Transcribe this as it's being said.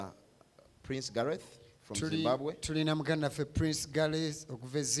Prince Garreth from Zimbabwe. Prince Garreth of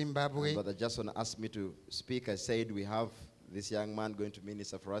Zimbabwe. Brother Jason asked me to speak. I said we have this young man going to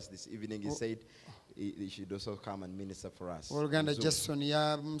minister for us this evening. He said he should also come and minister for us. Oluganda Jason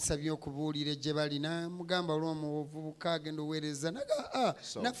yamusabye okubuulira gye balina mugamba olw'omuvubuka agenda oweereza naga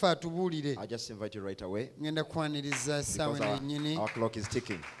naffe atubuulire. I just invite you right away. Ngenda kwaniriza essaawa yennyini. Our clock is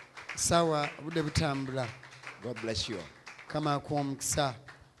ticking. Essaawa budde butambula. God bless you. Kama akuwa omukisa.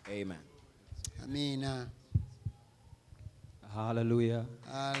 Amen. Amina. Hallelujah.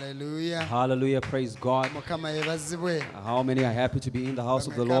 Hallelujah. Hallelujah. Praise God. Mukama yebazibwe. How many are happy to be in the house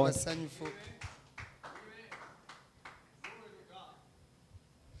of the Lord?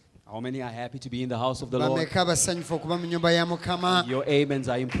 How many are happy to be in the house of the Lord? Your amens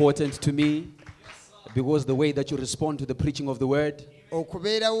are important to me because the way that you respond to the preaching of the word is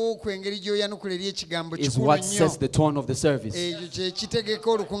what sets the tone of the service. If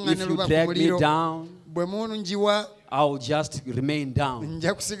you drag me down, I'll just remain down.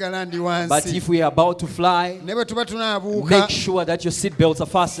 But if we are about to fly, make sure that your seat belts are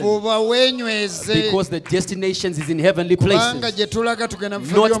fastened. Because the destination is in heavenly places.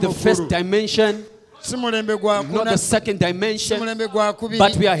 Not the first dimension, not the second dimension,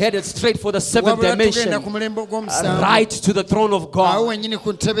 but we are headed straight for the seventh dimension, right to the throne of God.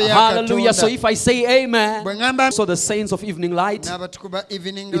 Hallelujah. So if I say amen, so the saints of Evening Light,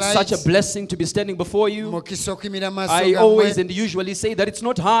 it's such a blessing to be standing before you. I always and usually say that it's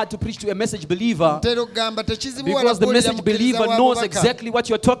not hard to preach to a message believer because the message believer knows exactly what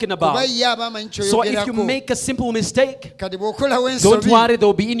you're talking about. So if you make a simple mistake, don't worry,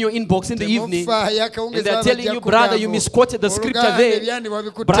 they'll be in your inbox in the evening. And they're telling you, brother, you misquoted the scripture there.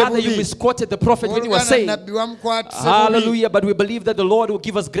 Brother, you misquoted the prophet when you were saying. Hallelujah. But we believe that the Lord will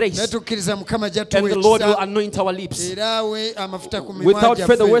give us grace. And the Lord will anoint our lips. Without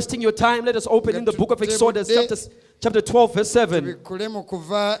further wasting your time, let us open in the book of Exodus, chapter 12, verse 7.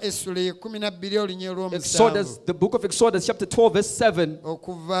 Exodus, the book of Exodus, chapter 12, verse 7.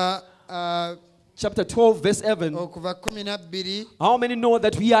 Chapter 12, verse 7. How many know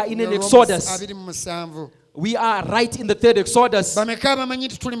that we are in an Exodus? We are right in the third Exodus, coming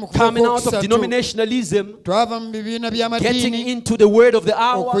out of denominationalism, getting into the word of the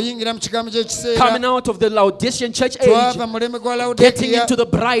hour, coming out of the Laodicean church age, getting into the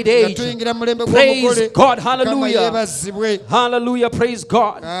bride age. Praise God. Hallelujah. Hallelujah. Praise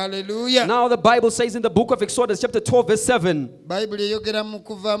God. Hallelujah. Now the Bible says in the book of Exodus chapter 12 verse 7,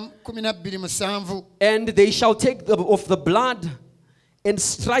 and they shall take of the blood and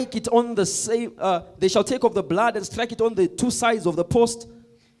strike it on the same. They shall take of the blood and strike it on the two sides of the post,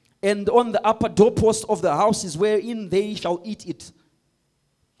 and on the upper doorpost of the houses wherein they shall eat it.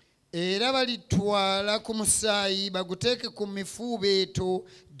 Era balitwala ku musaayi baguteeke ku mifuubeeto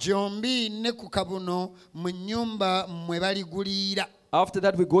gyombi ne ku kabuno mu nnyumba mwe baligulira. After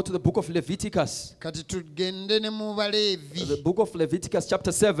that we go to the book of Leviticus. Kati tugende ne mu Baleevi. The book of Leviticus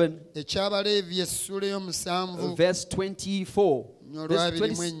chapter 7. Eky'Abaleevi essula y'omusanvu. Verse 24.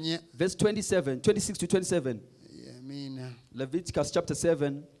 Verse 27, 26 to 27. Leviticus chapter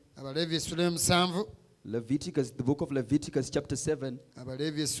 7. Leviticus, the book of Leviticus chapter 7.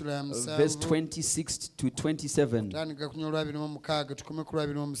 Verse 26 to 27.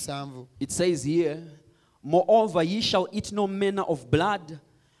 It says here, moreover, ye shall eat no manner of blood,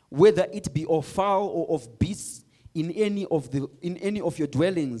 whether it be of fowl or of beasts, in any of your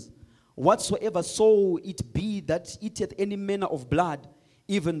dwellings. Whatsoever soul it be that eateth any manner of blood,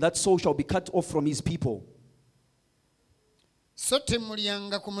 even that soul shall be cut off from his people. So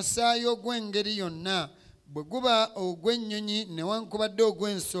temulyanga ku musaayi ogw'engeri yonna bwe guba ogw'ennyonyi newankubadde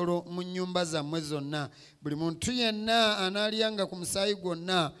ogw'ensolo mu nnyumba zammwe zonna. Buli muntu yenna anaalyanga ku musaayi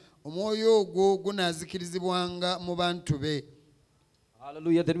gwonna, omwoyo ogwo gunaazikirizibwanga mu bantu be.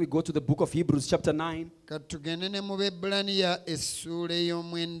 Hallelujah. Then we go to the book of Hebrews chapter 9.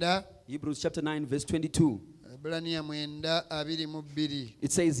 Hebrews chapter 9 verse 22.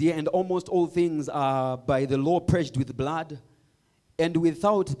 It says here, and almost all things are by the law purged with blood, and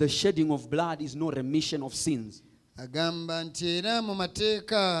without the shedding of blood is no remission of sins. Agamba nti era mu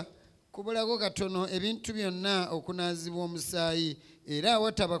mateeka kubulako katono ebintu byonna okunaazibwa omusaayi, era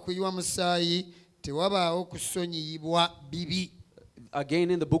awataba kuyiwa musaayi tewabaawo kusonyiyibwa bibi.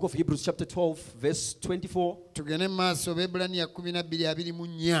 Again in the book of Hebrews chapter 12 verse 24.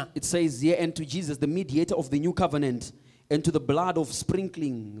 It says here, and to Jesus the mediator of the new covenant, and to the blood of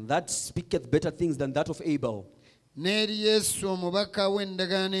sprinkling that speaketh better things than that of Abel. N'eri Yesu omubaka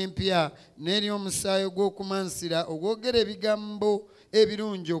w'endagaano empya, n'eri omusaayi ogw'okumansira ogwogera ebigambo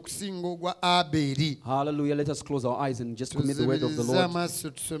ebirungi okusinga ogwa Aberi. Hallelujah. Let us close our eyes and just commit the word of the Lord.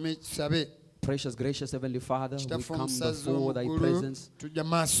 Precious, gracious Heavenly Father, we come before thy presence. We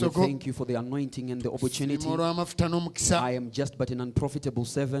thank you for the anointing and the opportunity. I am just but an unprofitable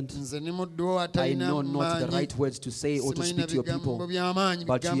servant. I know not the right words to say or to speak to your people,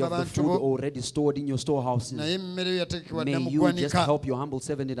 but you have the food already stored in your storehouses. May you just help your humble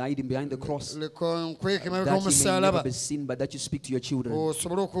servant and hide him behind the cross, that he may never be seen, but that you speak to your children.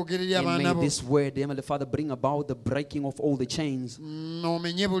 And may this word, Heavenly Father, bring about the breaking of all the chains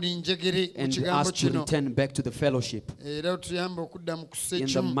and us to return back to the fellowship. In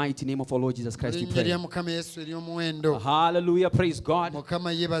the mighty name of our Lord Jesus Christ we pray. Hallelujah, praise God.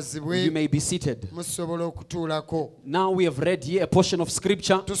 You may be seated. Now we have read here a portion of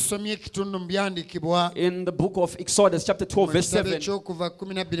scripture in the book of Exodus chapter 12 verse 7,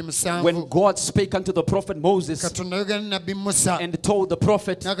 when God spake unto the prophet Moses and told the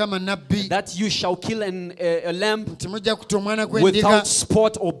prophet that you shall kill a lamb without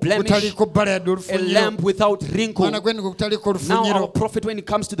spot or blemish, a lamb without wrinkle. Now our prophet, when it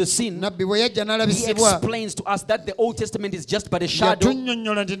comes to the scene, he explains to us that the Old Testament is just but a shadow.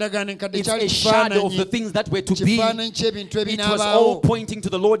 It's a shadow of the things that were to be. It was all pointing to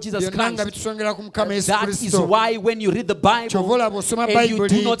the Lord Jesus Christ. That is why when you read the Bible and you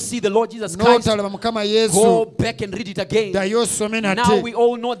do not see the Lord Jesus Christ, go back and read it again. Now we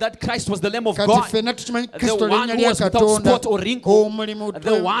all know that Christ was the Lamb of God, the one who was without spot or wrinkle,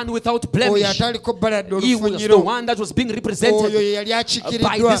 the one without blemish. He was the one that was being represented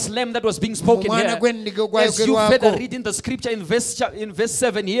by this lamb that was being spoken here. As you further read in the scripture in verse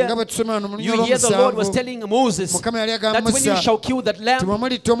 7 here, you hear the Lord was telling Moses that when you shall kill that lamb,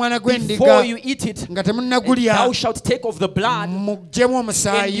 before you eat it, thou shalt take of the blood and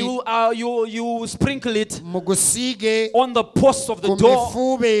you sprinkle it on the posts of the door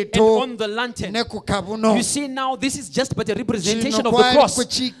and on the lantern. You see, now this is just but a representation of the cross,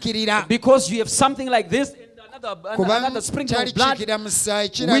 because you have something like this, another sprinkle of blood,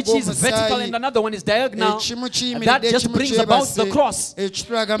 which is vertical, and another one is diagonal. That just brings about the cross. It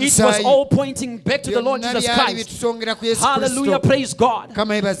was all pointing back to the Lord Jesus Christ. Hallelujah, praise God.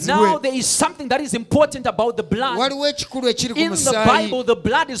 Now there is something that is important about the blood. In the Bible, the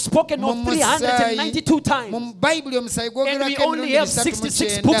blood is spoken of 392 times. And we only have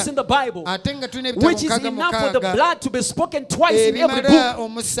 66 books in the Bible, which is enough for the blood to be spoken twice in every book.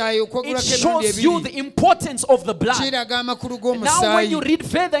 It shows you the importance of the blood. Now when you read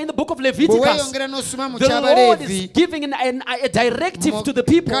further in the book of Leviticus, the Lord is giving a directive to the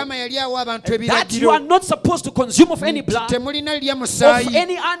people that you are not supposed to consume of any blood of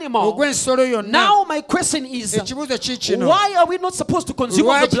any animal. Now my question is, why are we not supposed to consume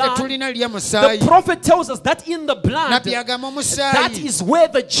of the blood? The prophet tells us that in the blood, that is where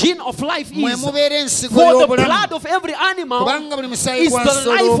the gene of life is. For the blood of every animal is the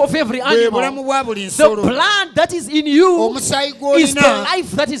life of every animal. The blood that is in you is the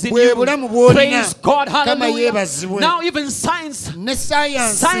life that is in you. Praise God. Hallelujah. Now even science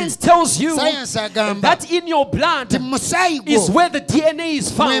tells you that in your blood is where the DNA is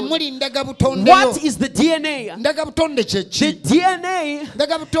found. What is the DNA? The DNA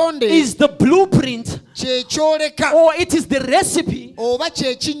is the blueprint, or it is the recipe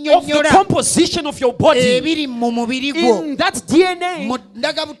of the composition of your body. In that DNA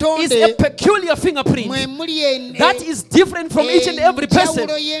is a peculiar fingerprint that is different from each and every person.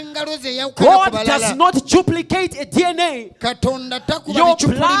 God does not duplicate a DNA. Your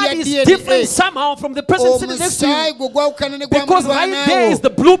blood is different somehow from the person sitting next to you, because right there is the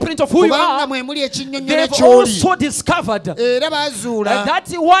blueprint of who you are. They've also discovered that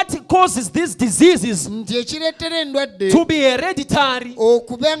what causes these diseases to be hereditary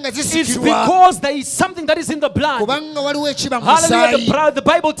is because there is something that is in the blood. Hallelujah. The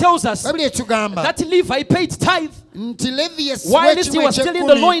Bible tells us that Levi paid tithe while he was still in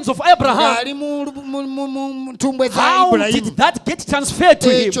the loins of Abraham. How did that get transferred to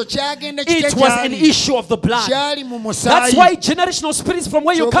him? It was an issue of the blood. That's why generational spirits from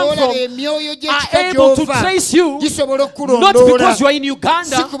where you come from are able to trace you, not because you are in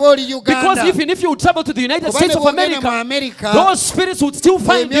Uganda, because even if you travel to the United States of America, those spirits would still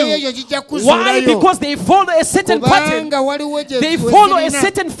find you. Why? Because they follow a certain pattern. They follow a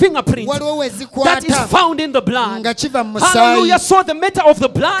certain fingerprint that is found in the blood. blood. Hallelujah. So the matter of the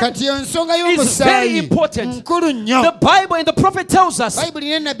blood is very important. The Bible and the prophet tells us that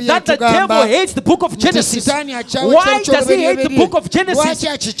the devil hates the book of Genesis. Why does he hate the book of Genesis?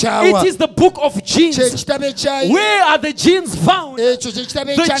 It is the book of genes. Where are the genes found? The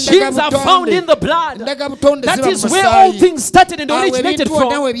genes are found in the blood. That is where all things started and originated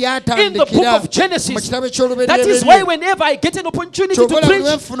from. In the book of Genesis. That is why whenever I get an opportunity to preach,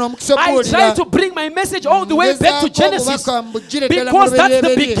 I try to bring my message all the way back to Genesis, because that's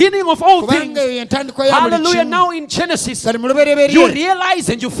the beginning of all things. Hallelujah. Now in Genesis, you realize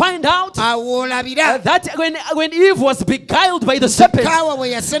and you find out that when Eve was beguiled by the serpent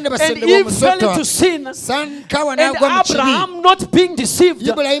and Eve fell into sin, and Abraham, not being deceived,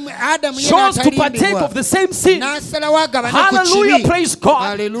 chose to partake of the same sin. Hallelujah. Praise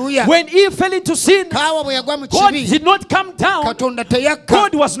God. When Eve fell into sin, God did not come down.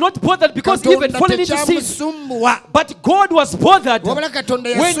 God was not bothered because Eve had fallen into sin. But God was bothered when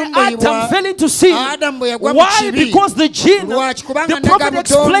Adam fell into sin. Why? Because the gene, the prophet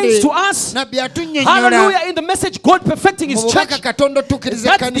explains to us, hallelujah, in the message God perfecting his church, that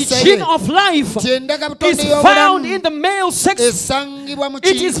the gene of life is found in the male sex.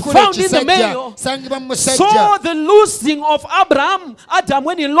 It is found in the male. So the losing of Adam,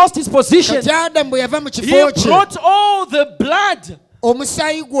 when he lost his position, he brought all the blood of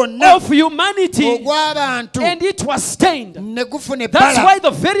humanity, and it was stained. That's why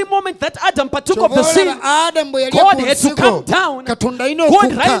the very moment that Adam partook of the sin, God had to come down,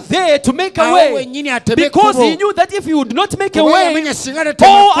 God right there to make a way, because he knew that if he would not make a way,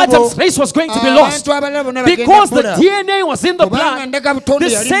 all Adam's race was going to be lost, because the DNA was in the blood. The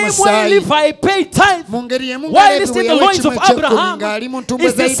same way Levi paid tithe while it's in the loins of Abraham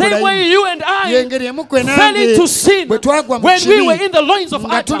is the same way you and I fell into sin when we were in the loins of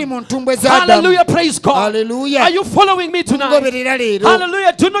Adam. Hallelujah, praise God. Hallelujah. Are you following me tonight?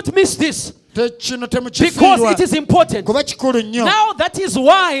 Hallelujah, do not miss this, because it is important. Now that is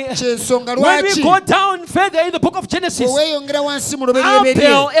why when we go down further in the book of Genesis,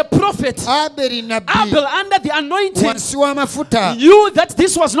 Abel, a prophet, Abel under the anointing, knew that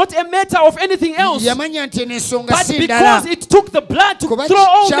this was not a matter of anything else, but because it took the blood to throw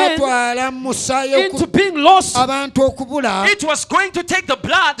all men into being lost, it was going to take the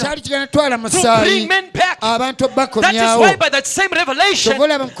blood to bring men back. That is why by that same revelation,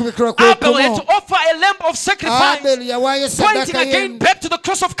 Abel had to offer a lamb of sacrifice, pointing again back to the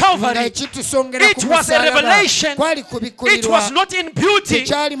cross of Calvary. It was a revelation. It was not in beauty,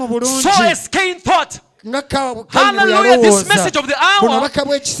 so as Cain thought. Hallelujah, this message of the hour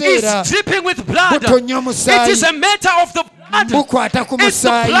is dripping with blood. It is a matter of the blood. It's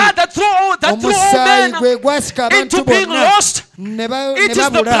the blood that threw all men into being lost. It is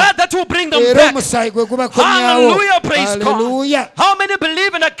the blood that will bring them back. Hallelujah, praise God. How many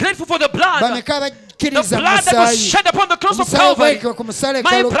believe and are grateful for the blood? The blood that was shed upon the cross of Calvary.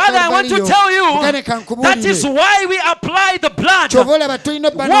 My brother, I want to tell you, that is why we apply the blood.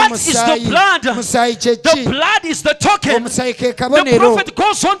 What is the blood? The blood is the token. The prophet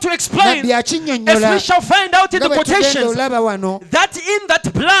goes on to explain, as we shall find out in the quotations, that in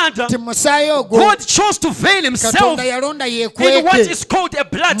that blood, God chose to veil himself in what is called a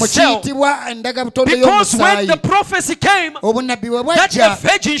blood cell. Because when the prophecy came that a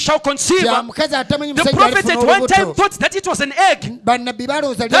virgin shall conceive, the prophet at one time thought that it was an egg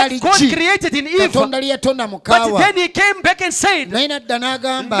that God created in Eve. But then he came back and said, no,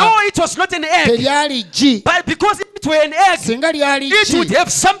 it was not an egg. But because it were an egg, it would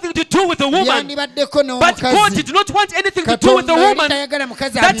have something to do with the woman. But God did not want anything to do with the woman.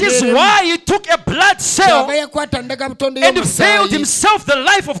 That is why he took a blood cell and veiled himself the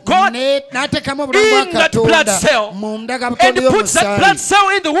life of God in that blood cell, and puts that blood cell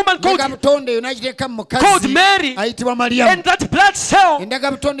in the woman called Mary. And that blood cell,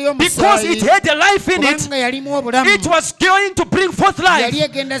 because it had a life in it, it was going to bring forth life.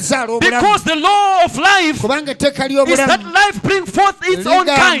 Because the law of life is that life bring forth its own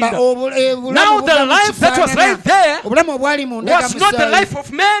kind. Now the life that was right there was not the life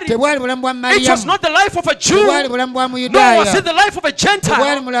of Mary. It was not the life of a Jew, nor was it the life of a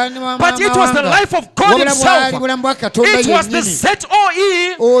Gentile, but it was the life of God himself. It was the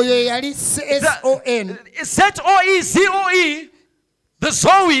Z-O-E, Z-O-E-Z-O-E, The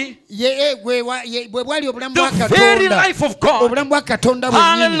Zoe, the very life of God.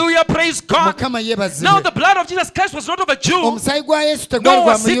 Hallelujah, praise God. Now the blood of Jesus Christ was not of a Jew, nor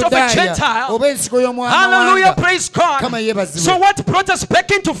was it of a Gentile. Hallelujah, praise God. So what brought us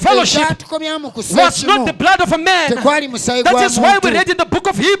back into fellowship was not the blood of a man. That is why we read in the book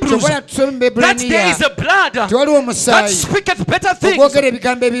of Hebrews that there is a blood that speaketh better things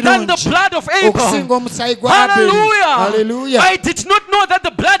than the blood of Abel. Hallelujah. I did not know that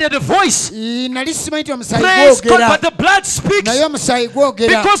the blood had a voice. Praise God, but the blood speaks.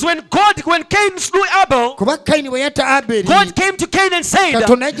 Because when Cain slew Abel, God came to Cain and said,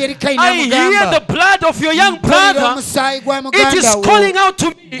 I hear the blood of your young brother. It is calling out to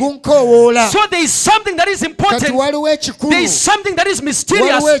me. So there is something that is important. There is something that is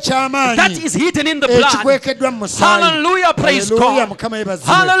mysterious that is hidden in the blood. Hallelujah, praise God.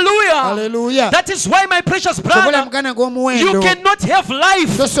 Hallelujah. That is why, my precious brother, you cannot have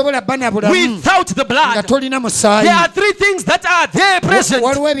life without the blood. There are three things that are there present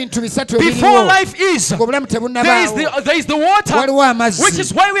before life is. There is the water, which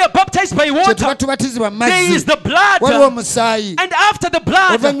is why we are baptized by water. There is the blood, and after the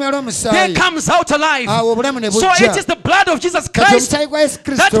blood there comes out alive. So it is the blood of Jesus Christ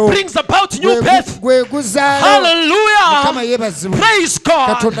that brings about new birth. Hallelujah, praise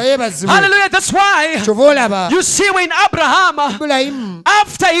God. Hallelujah. That's why you see when Abraham,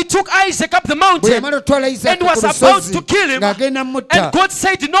 after he took Isaac up the mountain and was about to kill him, and God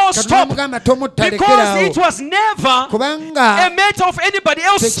said no, stop, because it was never a matter of anybody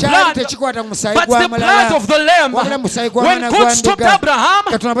else's blood, but the blood of the Lamb. When God stopped Abraham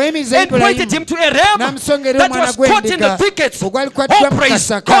and pointed him to a ram that was caught in the thickets, oh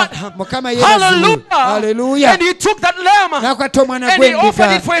praise God, hallelujah, and he took that lamb and he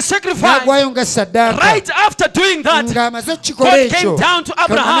offered it for a sacrifice. Right after doing that, God came down to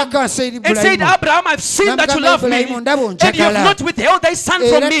Abraham and said, Abraham, I've seen that you love me and you have not withheld thy son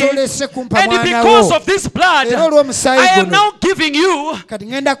from me, and because of this blood I am now giving you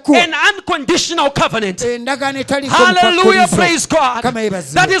an unconditional covenant. Hallelujah, praise God.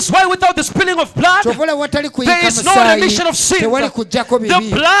 That is why without the spilling of blood there is no remission of sin. The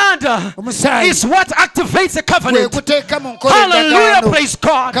blood is what activates the covenant. Hallelujah, praise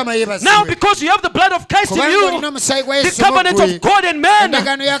God. Now because you have the blood of Christ in you, the covenant of God and man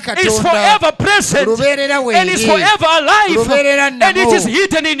is forever present and is forever alive, and it is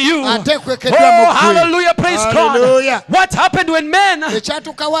hidden in you. Oh, hallelujah, praise God. What happened when man,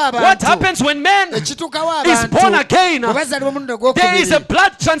 what happens when man is born again? There is a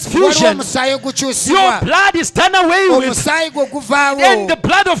blood transfusion. Your blood is done away with, and the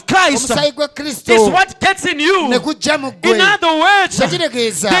blood of Christ is what gets in you. In other words,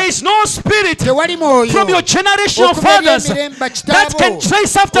 there is no spirit from your generational fathers that can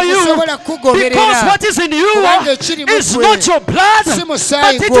trace after you, because what is in you is not your blood,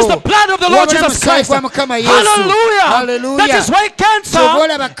 but it is the blood of the Lord Jesus Christ. Hallelujah. That is why cancer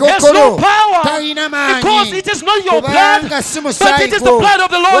has no power, because it is not your blood, but it is the blood of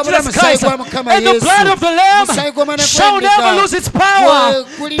the Lord Jesus Christ. And the blood of the Lamb shall never lose its power.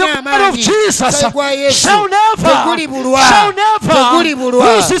 The blood of Jesus shall never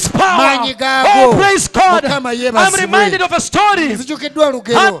lose its power. Oh, praise God. I'm reminded of a story.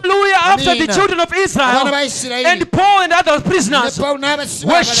 Hallelujah. After the children of Israel and Paul and other prisoners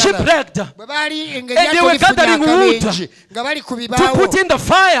were shipwrecked, and they were gathering wood to put in the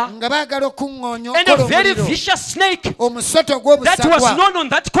fire, and a very vicious snake that was known on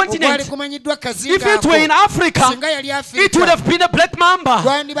that continent, if it were in Africa, it would have been a black mamba,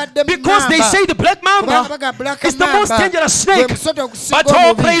 because they say the black mamba is the most dangerous snake. But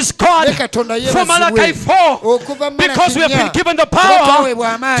oh, praise God, from Malachi 4, because we have been given the power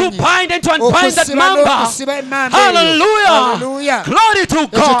to bind and to unbind that mamba. Hallelujah. Glory to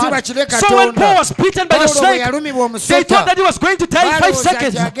God. So when Paul was bitten by the snake, they thought that he was going to die in 5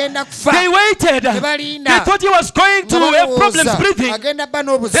 seconds. They waited. They thought he was going to have problems breathing.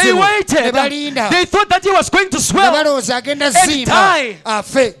 They waited. They thought that he was going to swell and die.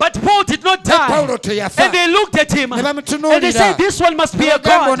 But Paul did not die. And they looked at him and they said, this one must be a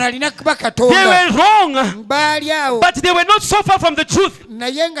God. They were wrong, but they were not so far from the truth.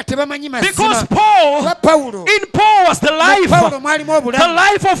 Because Paul was the life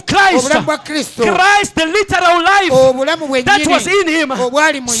of Christ. Christ, the literal life that was in him.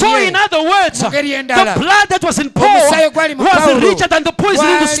 So in other words, the blood that was in Paul was richer than the poison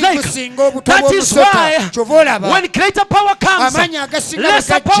in the snake. That is why when greater power comes,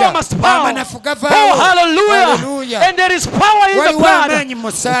 lesser power must bow. bow. Oh, hallelujah. And there is power in the blood.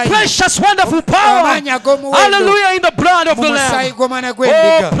 Precious, wonderful power. Hallelujah, in the blood of the Lamb.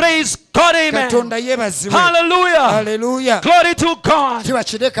 Oh, praise God, amen. Hallelujah. Glory to God.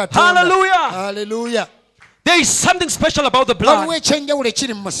 Hallelujah. There is something special about the blood.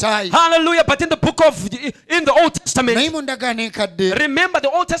 Hallelujah. But in the Old Testament, remember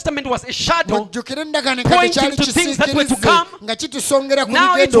the Old Testament was a shadow pointing to things that were to come.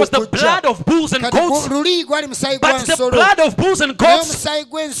 Now it was the blood of bulls and goats. But the blood of bulls and goats,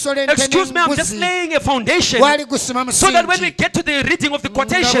 excuse me, I'm just laying a foundation so that when we get to the reading of the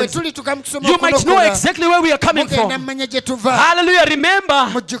quotations, you might know exactly where we are coming from. Hallelujah.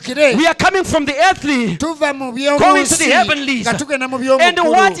 Remember, we are coming from the earthly, going to the heavenlies. And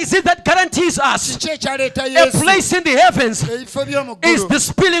what is it that guarantees us a place in the heavens? Is the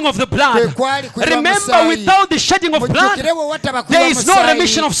spilling of the blood. Remember, without the shedding of blood, there is no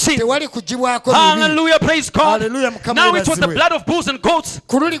remission of sin. Hallelujah, praise God. Now it was the blood of bulls and goats.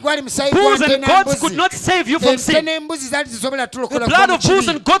 Bulls and goats could not save you from sin. The blood of bulls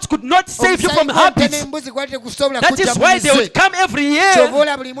and goats could not save you from habits. That is why they would come every year and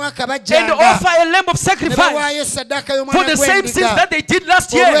offer a lamb of sacrifice for the same sins that they did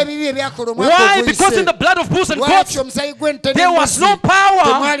last year. Why? Because in the blood of bulls and goats, there was no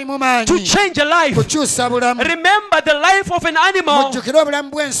power to change a life. Remember, the life of an animal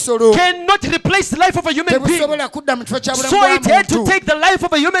cannot replace the life of a human being. So it had to take the life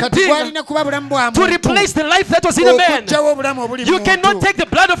of a human being to replace the life that was in a man. You cannot take the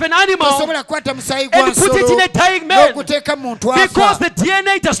blood of an animal and put it in a dying man, because the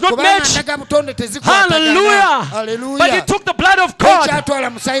DNA does not match. Hallelujah. But he took the blood of God.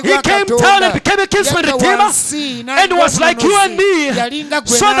 He came down and became a kinsman redeemer and was like you and me,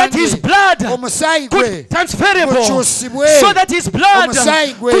 so that his blood could transferable, so that his blood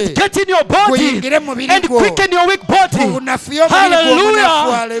could get in your body and quicken your weak body.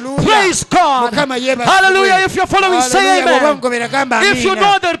 Hallelujah. Praise God. Hallelujah. If you're following, say amen. If you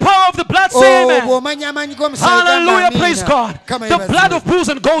know the power of the blood, say amen. Hallelujah. Praise God. The blood of bulls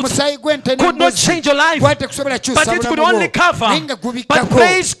and goats could not change your life, but it could only cover. But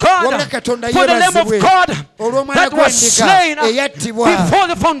praise God for the Lamb of God that was slain before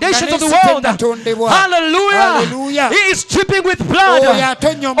the foundations of the world. Hallelujah. He is dripping with blood. Oh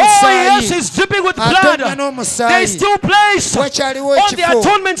yes, he's dripping with blood. There is still place on the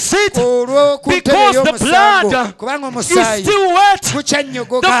atonement seat, because the blood is still wet.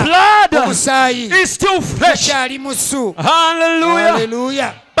 The blood is still fresh.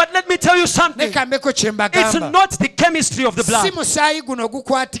 Hallelujah. But let me tell you something. It's not the chemistry of the blood.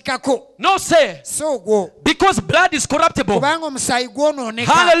 No, sir. Because blood is corruptible.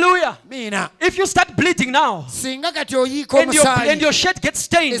 Hallelujah. If you start bleeding now and your shirt gets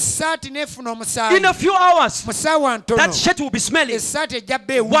stained, in a few hours that shirt will be smelly.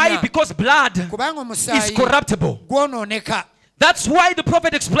 Why? Because blood is corruptible. That's why the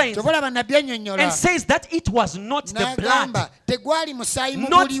prophet explains and says that it was not the blood,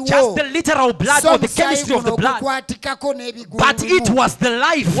 not just the literal blood or the chemistry of the blood, but it was the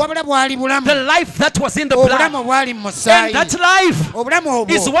life that was in the blood. And that life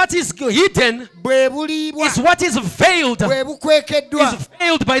is what is hidden, is what is veiled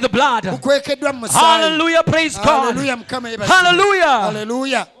by the blood. Hallelujah, praise God.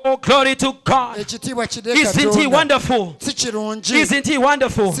 Hallelujah. Oh, glory to God. Isn't he wonderful? Isn't he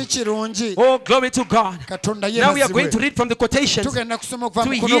wonderful? Oh, glory to God. Now we are going to read from the quotations to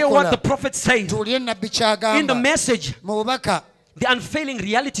hear what the prophet says in the message, the unfailing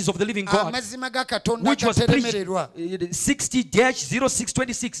realities of the living God, which was preached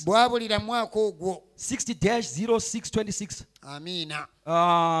 60-0626. 60-0626.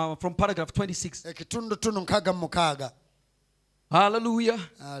 From paragraph 26. Hallelujah.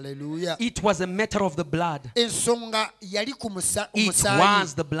 Hallelujah. It was a matter of the blood. It was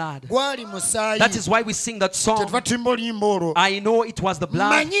the blood. That is why we sing that song. I know it was the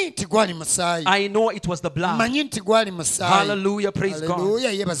blood. I know it was the blood. Hallelujah. Praise God.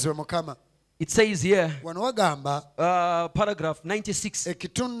 It says here, paragraph 96.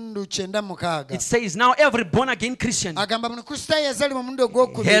 It says, now every born again Christian has a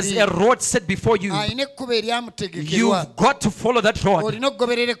road set before you. You've got to follow that road.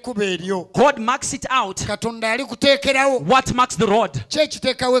 God marks it out. What marks the road?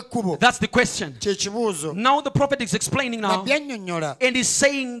 That's the question. Now the prophet is explaining now, and he's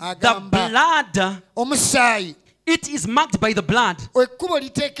saying the blood, it is marked by the blood,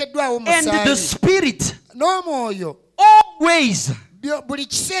 and the spirit always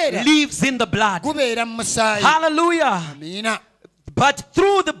lives in the blood. Hallelujah. But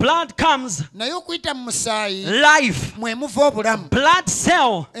through the blood comes life. Blood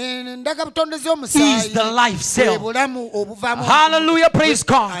cell is the life cell. Hallelujah, praise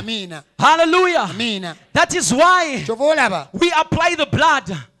God. Hallelujah. That is why we apply the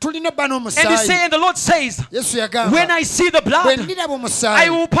blood. And the Lord says, when I see the blood, I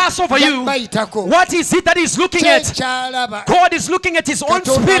will pass over you. What is it that He's looking at? God is looking at His own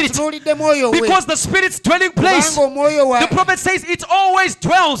spirit, because the Spirit's dwelling place, the prophet says, it always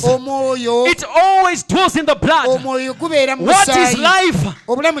dwells. It always dwells in the blood. What is life?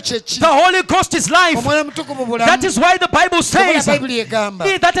 The Holy Ghost is life. That is why the Bible says, he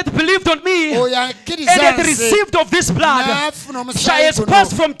that hath believed on me and hath received of this blood shall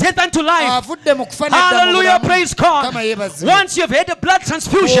pass from death unto life. Hallelujah, praise God. Once you have had a blood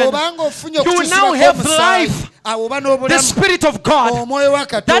transfusion, you now have life, the Spirit of God.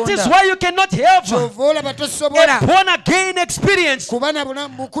 That is why you cannot have a born again experience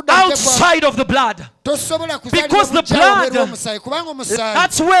outside of the blood, because the blood,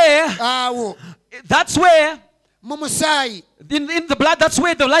 that's where in the blood, that's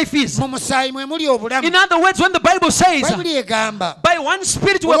where the life is. In other words, when the Bible says, by one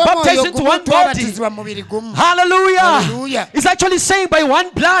Spirit we are baptized into one body. Hallelujah. It's actually saying by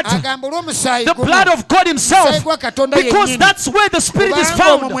one blood, the blood of God Himself, because that's where the Spirit is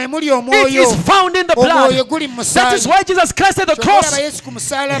found. It is found in the blood. That is why Jesus Christ at the cross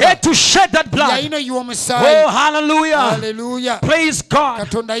had to shed that blood. Oh, hallelujah. Praise God.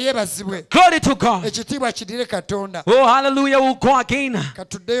 Glory to God. Oh, hallelujah. We'll go again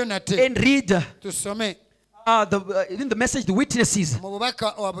and read in the message, the witnesses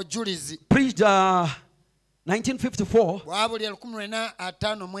preached 1954.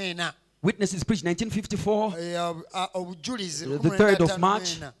 Witnesses preached 1954, the 3rd of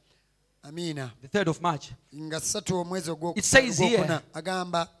March. The 3rd of March. It says here,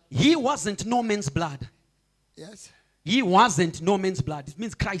 He wasn't no man's blood. Yes. He wasn't no man's blood. It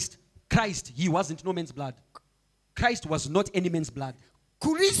means Christ. He wasn't no man's blood. Christ was not any man's blood.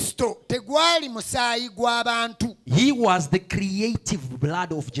 He was the creative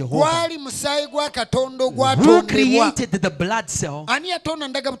blood of Jehovah. Who created the blood cell?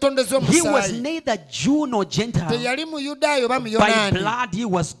 He was neither Jew nor Gentile. By blood he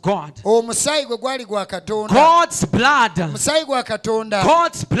was God. God's blood.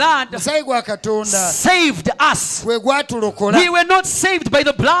 God's blood saved us. We were not saved by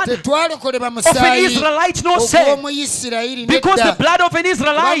the blood of an Israelite, no say. Because the blood of an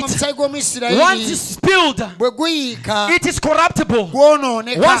Israelite, once it's spilled, it is corruptible.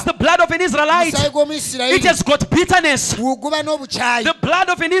 Once the blood of an Israelite, it has got bitterness. The blood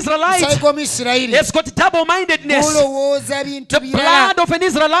of an Israelite has got double-mindedness. The blood of an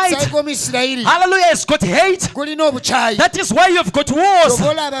Israelite, hallelujah, has got hate. That is why you've got wars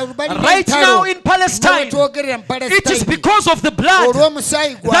right now in Palestine. It is because of the blood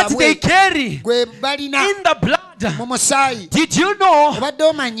that they carry in the blood. Did you know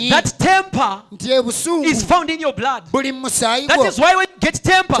that temper is found in your blood? That is why when you get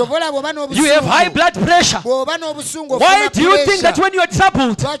temper, you have high blood pressure. Why do you think that when you are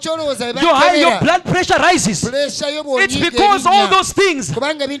troubled, your blood pressure rises? It's because all those things,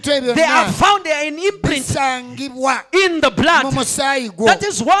 they are found, they are an imprint in the blood. That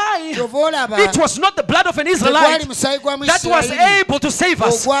is why it was not the blood of an Israelite that was able to save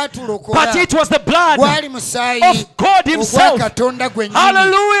us, but it was the blood of God Himself.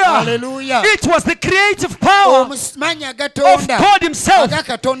 Hallelujah. It was the creative power of God Himself.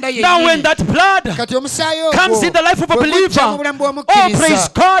 Now when that blood comes in the life of a believer, oh praise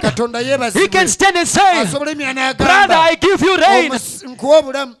God, he can stand and say, brother, I give you rain.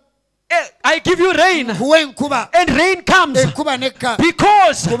 I give you rain, and rain comes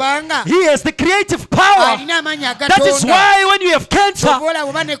because He has the creative power. That is why when you have cancer, I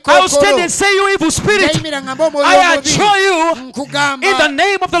will stand and say, you evil spirit, I adjure you in the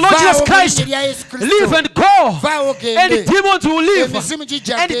name of the Lord Jesus Christ, live and go, and the demons will live,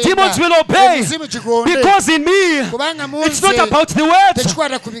 and the demons will obey, because in me, it's not about the word, it's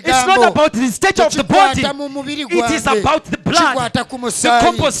not about the stature of the body, it is about the blood, the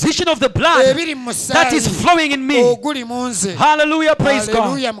composition of the blood that is flowing in me. Hallelujah, praise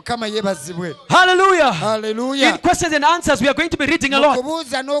God. Hallelujah. In questions and answers, we are going to be reading a lot.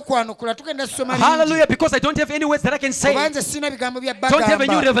 Hallelujah, because I don't have any words that I can say. Don't have a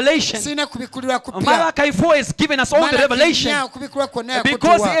new revelation. Malachi 4 has given us all the revelation.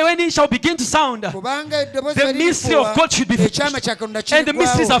 Because when it shall begin to sound, the mystery of God should be finished. And the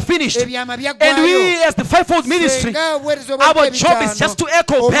mysteries are finished. And we, as the fivefold ministry, our job is just to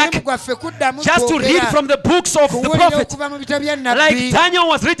echo back, just to read from the books of the prophet. Like Daniel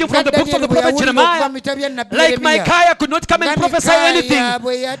was reading from the books of the prophet Jeremiah. Like Micaiah could not come and prophesy anything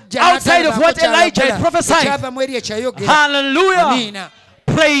outside of what Elijah had prophesied. Hallelujah.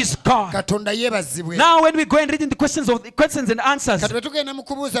 Praise God. Now when we go and read in the questions and answers of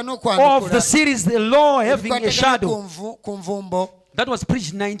the series The Law Having a Shadow, that was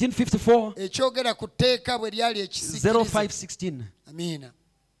preached in 1954, 0516.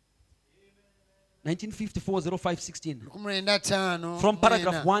 1954, 0516. From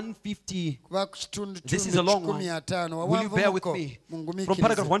paragraph 150. This is a long one. Will you bear with me? From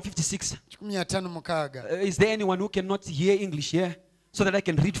paragraph 156. Is there anyone who cannot hear English here? So that I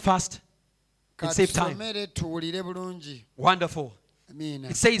can read fast and save time. Wonderful.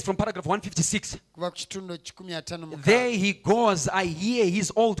 It says from paragraph 156. There he goes, I hear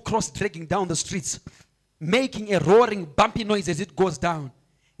his old cross dragging down the streets, making a roaring, bumpy noise as it goes down.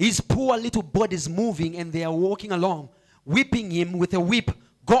 His poor little body is moving and they are walking along, whipping him with a whip.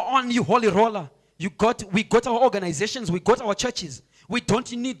 Go on, you holy roller. We got our organizations, we got our churches. We don't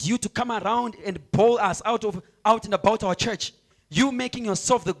need you to come around and bowl us out and about our church. You making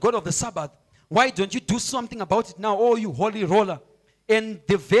yourself the God of the Sabbath. Why don't you do something about it now, oh you holy roller? And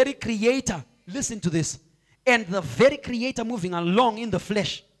the very creator, listen to this, and the very creator moving along in the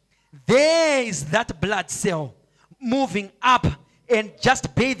flesh, there is that blood cell moving up and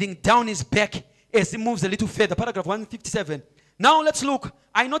just bathing down his back as he moves a little further. Paragraph 157. Now let's look.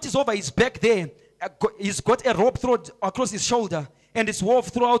 I notice over his back there, he's got a rope thrown across his shoulder and it's wove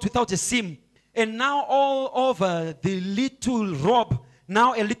throughout without a seam. And now all over the little robe,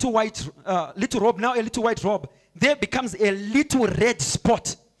 now a little white robe, there becomes a little red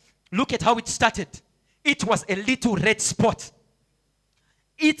spot. Look at how it started. It was a little red spot.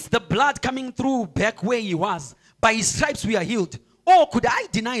 It's the blood coming through back where he was. By his stripes we are healed. Oh, could I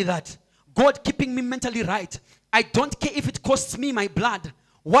deny that? God keeping me mentally right. I don't care if it costs me my blood.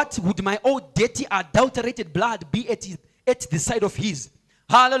 What would my old dirty, adulterated blood be at the side of his?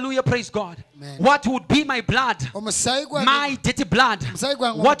 Hallelujah, praise God. Amen. What would be my blood? My dirty blood.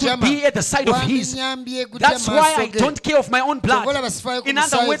 What would be at the side of his? That's why I don't care of my own blood. In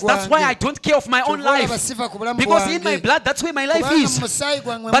other words, that's why I don't care of my own life. Because in my blood, that's where my life is.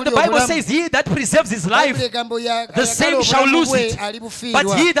 But the Bible says, he that preserves his life, the same shall lose it.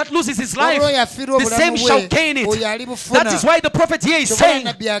 But he that loses his life, the same shall gain it. That is why the prophet here is saying,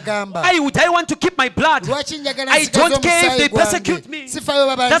 I want to keep my blood. I don't care if they persecute me.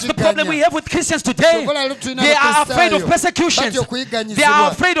 That's the problem we have with Christians today. They are afraid of persecutions. They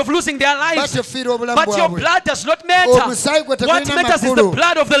are afraid of losing their lives. But your blood does not matter. What matters is the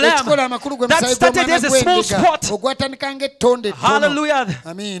blood of the Lamb that started as a small spot. Hallelujah.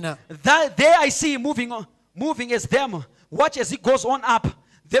 There I see moving as them. Watch as it goes on up.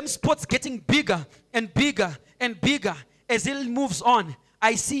 Them spots getting bigger and bigger and bigger as it moves on.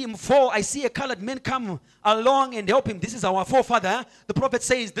 I see him fall. I see a colored man come along and help him. This is our forefather. The prophet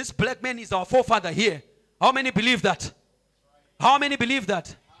says this black man is our forefather here. How many believe that? How many believe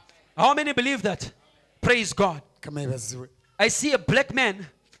that? How many believe that? Praise God. I see a black man,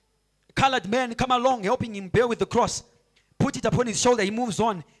 colored man come along helping him bear with the cross. Put it upon his shoulder. He moves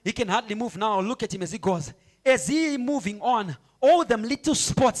on. He can hardly move now. Look at him as he goes. As he moving on, all them little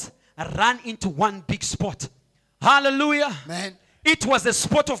spots run into one big spot. Hallelujah. Man. It was a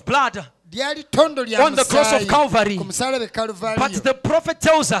spot of blood on the cross of Calvary. But the prophet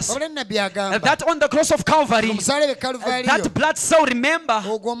tells us that on the cross of Calvary, that blood cell, remember,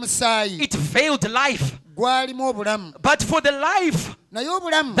 it veiled life. But for the life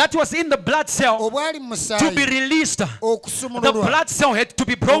that was in the blood cell to be released, the blood cell had to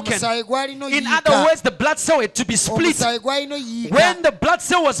be broken. In other words, the blood cell had to be split. When the blood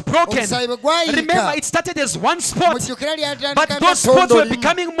cell was broken, remember it started as one spot, but those spots were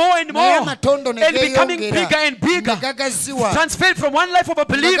becoming more and more and becoming bigger and bigger, transferred from one life of a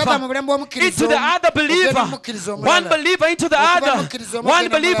believer into the other believer, one believer into the other, one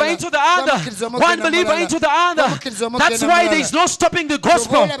believer into the other, one believer into the other. That's why there is no stopping the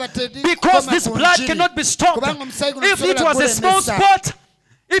gospel, because this blood cannot be stopped. If it was a small spot,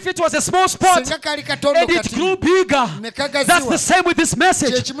 If it was a small spot and it grew bigger, that's the same with this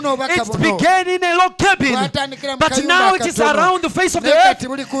message. It began in a log cabin, but now it is around the face of the earth,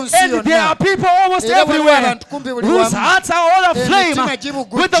 and there are people almost everywhere whose hearts are all aflame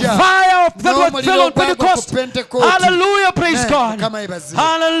with the fire of the Lord fell on Pentecost. Hallelujah, praise God.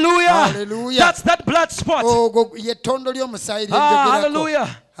 Hallelujah. That's that blood spot. Hallelujah.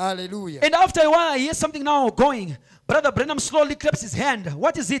 Hallelujah. And after a while, I hear something now going. Brother Branham slowly claps his hand.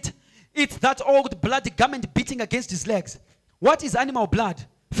 What is it? It's that old blood garment beating against his legs. What is animal blood?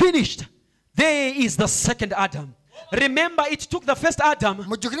 Finished. There is the second Adam. Remember, it took the first Adam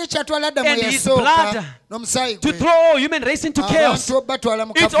and his blood to throw human race into chaos.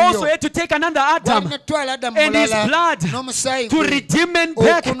 It also had to take another Adam and his blood to redeem men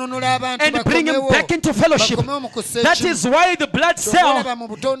back and bring him back into fellowship. That is why the blood cell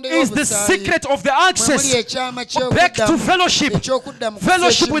is the secret of the access back to fellowship.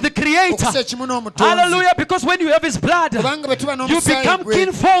 Fellowship with the Creator. Hallelujah. Because when you have his blood, you become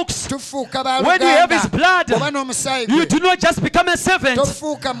kin folks. When you have his blood, you do not just become a servant,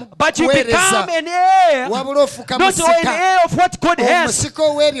 but you become an heir. Not an heir of what God has,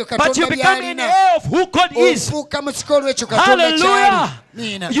 but you become an heir of who God is. Hallelujah.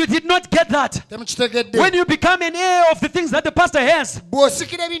 You did not get that. When you become an heir of the things that the pastor has,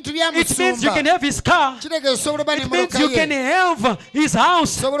 it means you can have his car. It means you can have his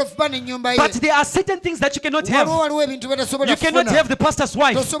house. But there are certain things that you cannot have. You cannot have the pastor's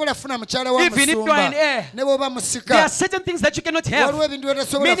wife. Even if you are an heir, there are certain things that you cannot have.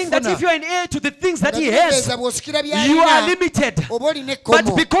 Meaning that if you are an heir to the things that he has, you are limited.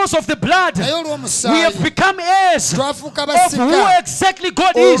 But because of the blood, we have become heirs of who exactly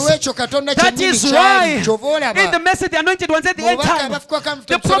God is. That is why in the message the anointed ones at the end time,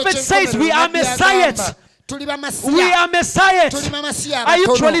 the prophet says we are messiahs. We are messiahs. I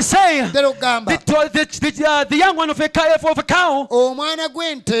usually say the young one of a cow is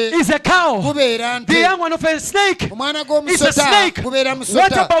a cow. The young one of a snake is a snake.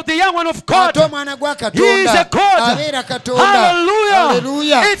 What about the young one of God? He is a God.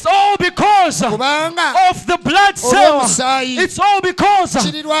 Hallelujah. It's all because of the blood cells. It's all because of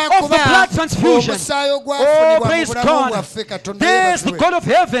the blood transfusion. Oh, praise God. There's the God of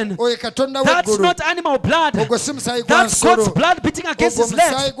heaven. That's not animal blood. That's God's blood beating against his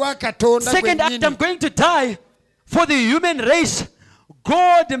legs. Second Adam going to die for the human race.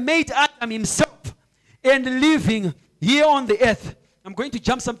 God made Adam himself and living here on the earth. I'm going to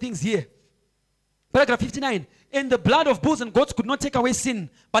jump some things here. Paragraph 59. And the blood of bulls and goats could not take away sin.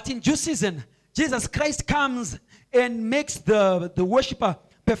 But in due season, Jesus Christ comes and makes the worshipper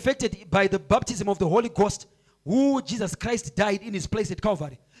perfected by the baptism of the Holy Ghost, who Jesus Christ died in his place at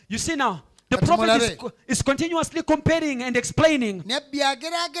Calvary. You see now, the prophet is continuously comparing and explaining. And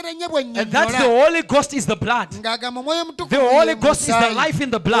that the Holy Ghost is the blood. The Holy Ghost is the life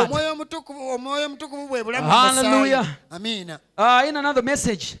in the blood. Hallelujah. In another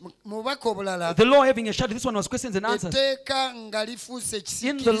message, the law having a shadow. This one was questions and answers.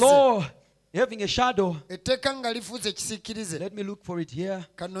 In the law having a shadow. Let me look for it here.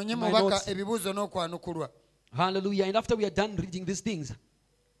 Hallelujah. And after we are done reading these things,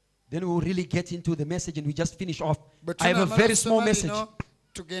 then we will really get into the message and we just finish off. I have a very small message. All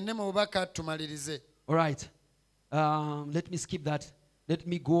right. Let me skip that. Let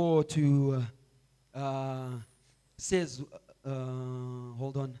me go to, says,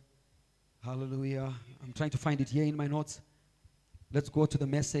 hold on. Hallelujah. I'm trying to find it here in my notes. Let's go to the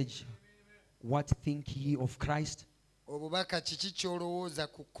message. What think ye of Christ?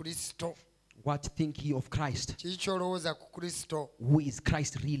 What think ye of Christ? Who is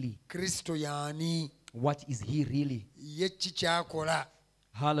Christ really? What is he really?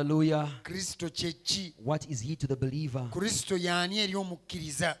 Hallelujah. What is he to the believer?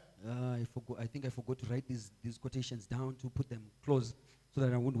 I think I forgot to write these quotations down to put them close so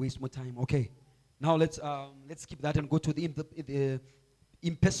that I won't waste more time. Okay. Now let's skip that and go to the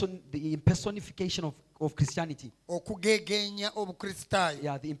impersonification of Christianity.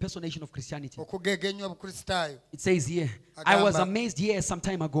 Yeah, the impersonation of Christianity. It says here, I was amazed here some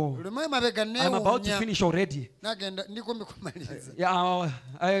time ago. I'm about to finish already. Yeah,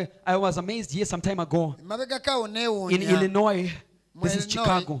 I was amazed here some time ago in Illinois. This is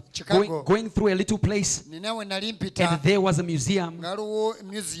Chicago. Going through a little place, and there was a museum.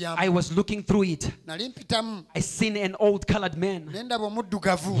 I was looking through it. I seen an old colored man.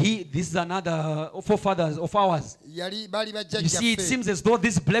 This is another forefathers of ours. You see, it seems as though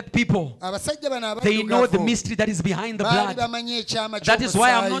these black people, they know the mystery that is behind the blood. That is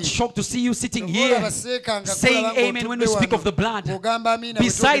why I'm not shocked to see you sitting here saying amen when we speak of the blood.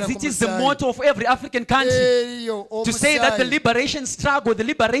 Besides, it is the motto of every African country to say that the liberation struggle, the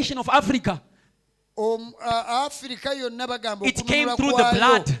liberation of Africa, it came through the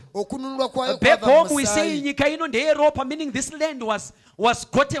blood. Back home we say meaning this land was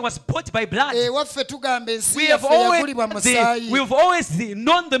bought by blood. We have always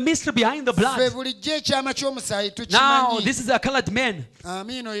known the mystery behind the blood. Now this is a colored man.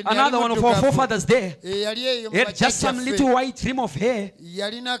 Another one of our forefathers there. He had just some little white trim of hair.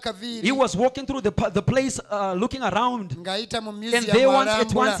 He was walking through the place looking around, and there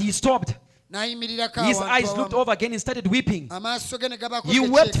at once he stopped. His eyes looked over again and started weeping. He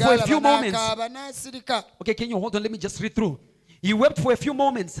wept for a few moments. Okay, can you hold on? Let me just read through. He wept for a few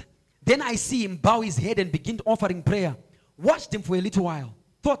moments. Then I see him bow his head and begin offering prayer. Watched him for a little while.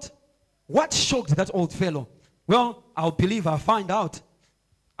 Thought, what shocked that old fellow? Well, I'll find out.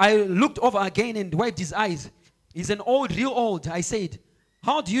 I looked over again and wiped his eyes. He's an old, real old. I said,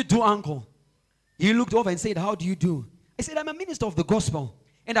 how do you do, uncle? He looked over and said, how do you do? I said, I'm a minister of the gospel.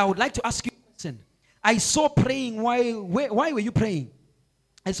 And I would like to ask you a question. I saw praying. Why were you praying?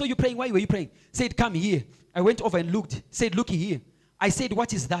 I saw you praying. Why were you praying? Said, come here. I went over and looked. Said, looky here. I said,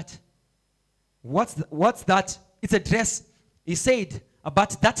 what is that? What's that? It's a dress. He said,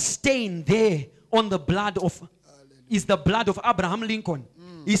 but that stain there on the blood is the blood of Abraham Lincoln.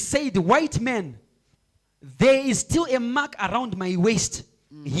 He said, white man, there is still a mark around my waist.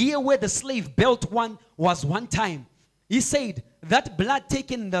 Here where the slave belt was one time. He said, that blood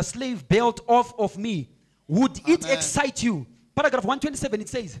taking the slave belt off of me, would it excite you? Paragraph 127, it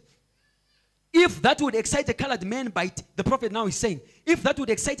says, if that would excite a colored man the prophet now is saying, if that would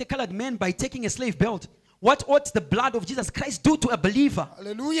excite a colored man by taking a slave belt, what ought the blood of Jesus Christ do to a believer?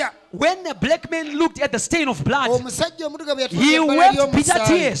 Hallelujah. When a black man looked at the stain of blood, he wept bitter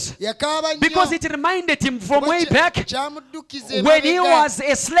tears because it reminded him from way back when he was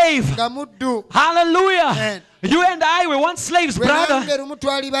a slave. Hallelujah. You and I were once slaves, brother.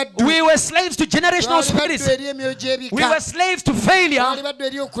 We were slaves to generational spirits. We were slaves to failure.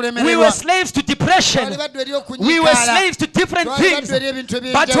 We were slaves to depression. We were slaves to different things.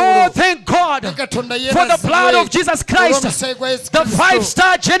 But oh, thank God for the blood of Jesus Christ, the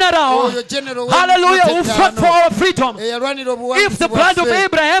 5-star general. Hallelujah, who fought for our freedom. If the blood of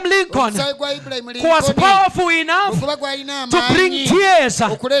Abraham Lincoln was powerful enough to bring tears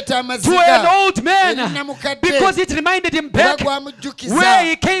to an old man, because it reminded him back where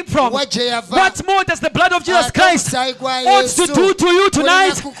he came from. What more does the blood of Jesus Christ ought to do to you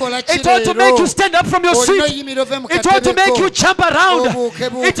tonight? It ought to make you stand up from your seat. It ought to make you jump around.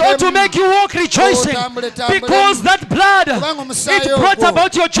 It ought to make you walk rejoicing. Because that blood, it brought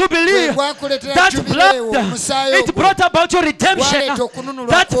about your jubilee. That blood, it brought about your redemption.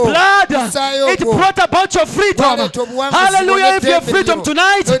 That blood, it brought about your freedom. Hallelujah. If you have freedom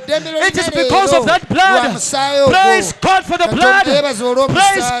tonight, it is because of that blood. Praise God for the blood.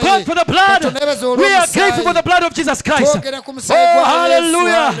 Praise God for the blood. We are grateful for the blood of Jesus Christ. Oh,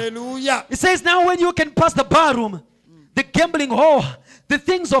 hallelujah. It says now when you can pass the bar room, the gambling hall, the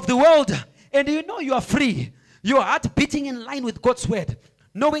things of the world, and you know you are free. Your heart beating in line with God's word,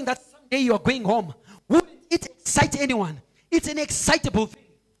 knowing that someday you are going home. Wouldn't it excite anyone? It's an excitable thing.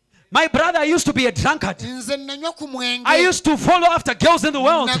 My brother, I used to be a drunkard. I used to follow after girls in the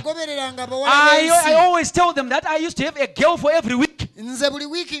world. I always tell them that I used to have a girl for every week.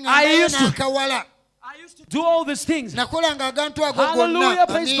 I used to do all these things. Hallelujah,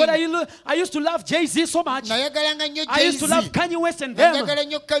 praise God. I used to love Jay-Z so much. I used to love Kanye West and them.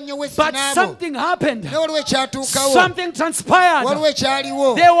 But something happened. Something transpired.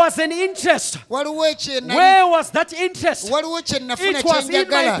 There was an interest. Where was that interest? It was in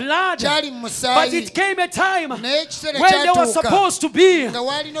my blood. But it came a time when there was supposed to be a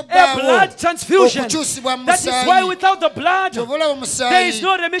blood transfusion. That is why without the blood, there is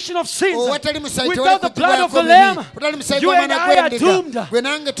no remission of sins. Without Without the blood of the Lamb, you and I are doomed.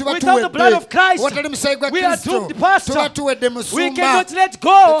 Without the blood of Christ, we are doomed, Pastor. We cannot let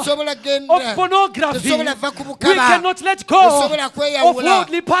go of pornography. We cannot let go of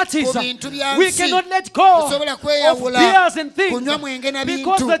worldly parties. We cannot let go of beers and things,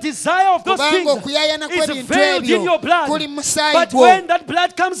 because the desire of those things is veiled in your blood. But when that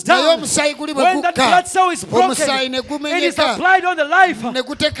blood comes down, when that blood cell is broken, it is applied on the life of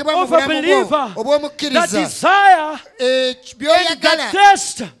a believer. That desire and that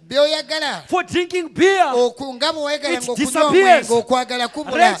thirst for drinking beer, it disappears.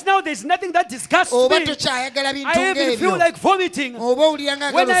 Right now, there's nothing that disgusts me. I even feel like vomiting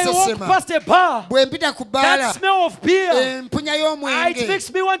when I walk past a bar. That smell of beer, it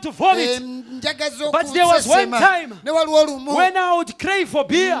makes me want to vomit. But there was one time when I would crave for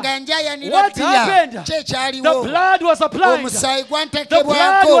beer. What happened? The blood was applied. The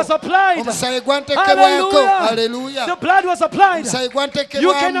blood was applied. Hallelujah. The blood was applied.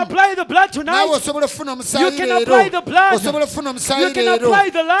 You can apply the blood tonight. You can apply the blood. You can apply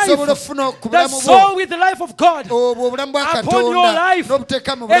the life. The soul with the life of God upon your life.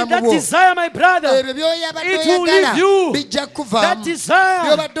 And that desire, my brother, it will leave you. That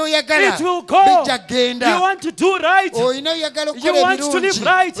desire, it will go. You want to do right. You want to live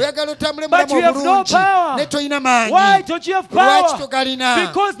right. But you have no power. Why don't you have power?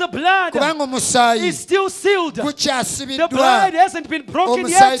 Because the blood is still sealed. The blood hasn't been broken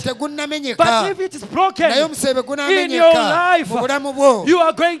yet. But if it is broken in your life, you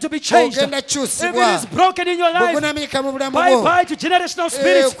are going to be changed. If it is broken in your life, bye-bye to generational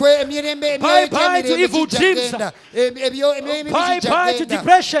spirits. Bye-bye to evil dreams. Bye-bye to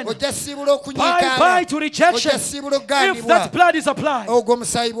depression. Bye-bye to rejection. If that blood is applied.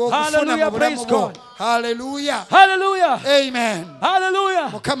 Hallelujah, praise God. Hallelujah. Hallelujah. Amen.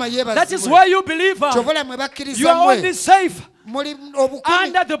 Hallelujah. That is why you believer, you are only safe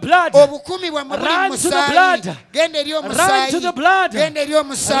under the blood. Run to the blood. Run to the blood.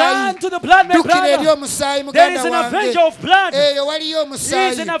 Run to the blood, my brother. There is an avenger of blood. He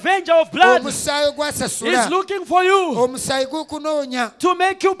is an avenger of blood. He is looking for you to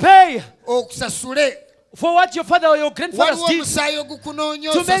make you pay for what your father or your grandfathers did,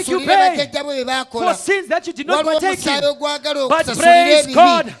 to make you pay for sins that you did not partake in. But praise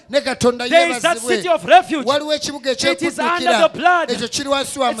God, there is that city of refuge. It is under the blood. It's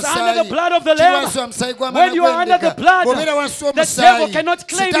under the blood of the Lamb. When you are under the blood, the devil cannot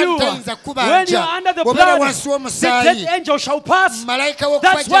claim you. When you are under the blood, the death angel shall pass.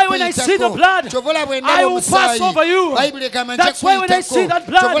 That's why when I see the blood, I will pass over you. That's why when I see that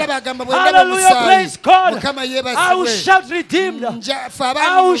blood, hallelujah, praise God, I will shout redeemed.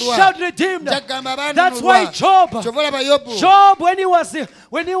 I will shout redeemed. That's why Job, when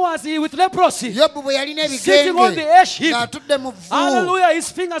he was with leprosy, sitting on the ash heap, hallelujah, his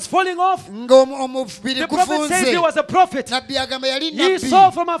fingers falling off. The prophet says he was a prophet. He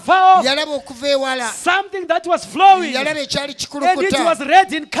saw from afar something that was flowing, and it was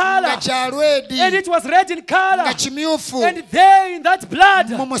red in color. And it was red in color. And there in that blood,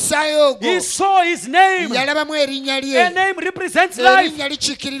 he saw his name. A name represents life. And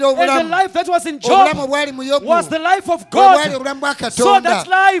the life that was in Job was the life of God. So that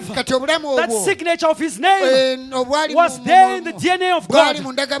life, that signature of his name, was there in the DNA of God.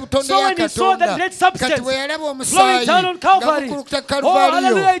 So when he saw that red substance flowing down on Calvary, oh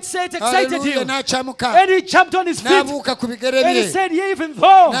hallelujah, it excited him. And he jumped on his feet. And he said, even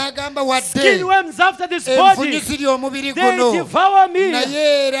though skin worms after this body, they devour me, but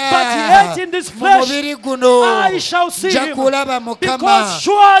yet in this flesh I shall see him, because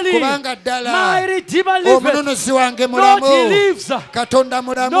surely my Redeemer liveth. Not he lives,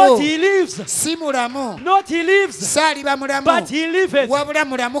 not he lives, not he lives, but he liveth.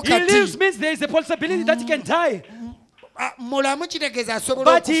 He lives means there is a possibility that he can die.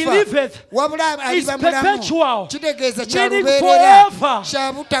 But he liveth is perpetual, meaning forever.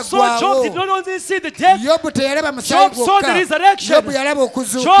 So Job did not only see the death, Job saw the resurrection.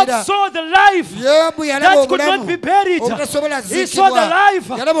 Job saw the life that could not be buried. He saw the life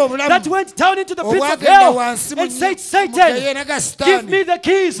that went down into the pits of hell and said, Satan, give me the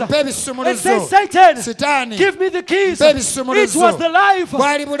keys. And said, Satan, give me the keys. It was the life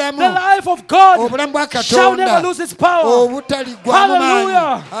of God shall never lose its power.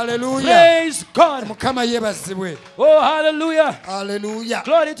 Hallelujah. Hallelujah. Praise God. Oh, hallelujah. Hallelujah.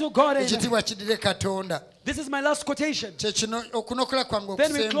 Glory to God. This is my last quotation. Then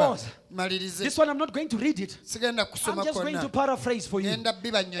we close. This one I'm not going to read it. I'm just going to paraphrase for you. And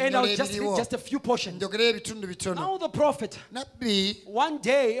I'll just read just a few portions. Now the prophet, one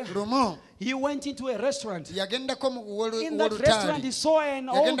day, He went into a restaurant. In In that restaurant, he saw an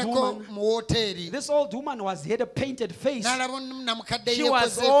old woman. This old woman had a painted face. She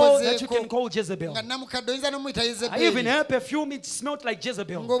was all that you can call Jezebel. Even her perfume, it smelled like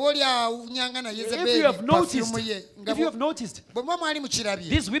Jezebel. If you have noticed,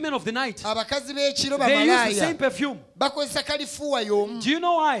 these women of the night, they use the same perfume. Do you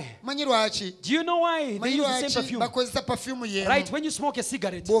know why? Do you know why they use the same perfume? Right, when you smoke a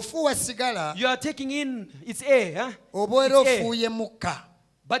cigarette, you are taking in its air. Its air.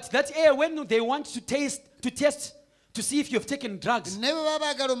 But that air, when they want to test to see if you have taken drugs, what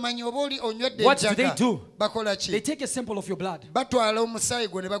do? They take a sample of your blood.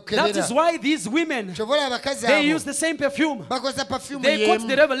 That is why these women, they use the same perfume. They quote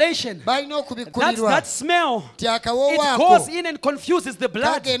the Revelation. That smell, it goes in and confuses the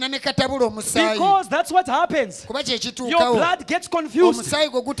blood. Because that's what happens. Your blood gets confused.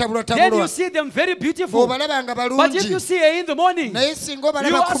 Then you see them very beautiful. But if you see her in the morning,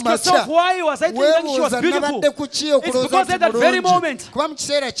 you ask yourself, why was I thinking she was beautiful? It's because at that very moment,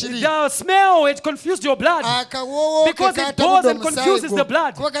 the smell, it confused your blood. Because it goes and confuses the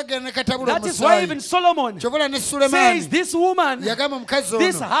blood. That is why even Solomon says, this woman,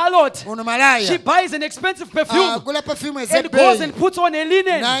 this harlot, she buys an expensive perfume and goes and puts on a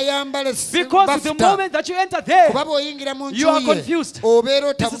linen. Because the moment that you enter there, you are confused.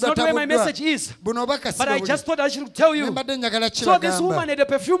 This is not where my message is. But I just thought I should tell you. So this woman had a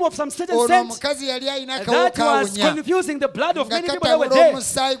perfume of some certain scent that was confusing the blood of many people that were there.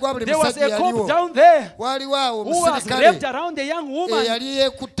 There was a couple down there who was wrapped around a young woman,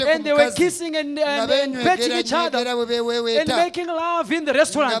 and they were kissing and petting each other and making love in the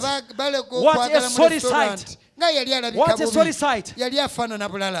restaurant. What a sorry sight. What a sorry sight.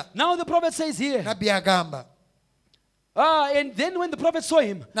 Now the prophet says here, and then when the prophet saw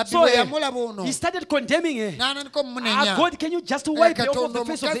him, he started condemning her. God, can you just wipe me off the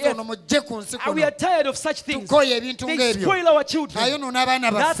face of the earth? We are tired of such things. They spoil our children.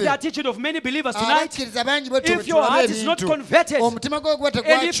 That's the attitude of many believers tonight. If your heart is not converted,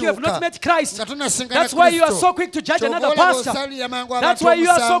 and if you have not met Christ, that's why you are so quick to judge another pastor. That's why you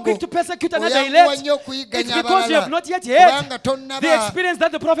are so quick to persecute another elect. It's because you have not yet heard the experience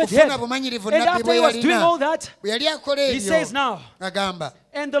that the prophet had. And after he was doing all that, he says now,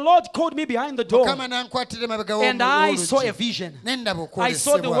 and the Lord called me behind the door, and I saw a vision. I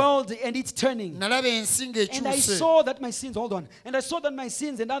saw the world and it's turning. And I saw that my sins, and I saw that my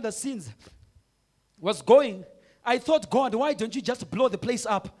sins and other sins was going. I thought, God, why don't you just blow the place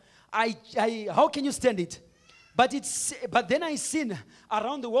up? How can you stand it? But then I seen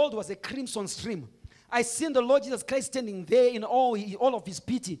around the world was a crimson stream. I seen the Lord Jesus Christ standing there in all of his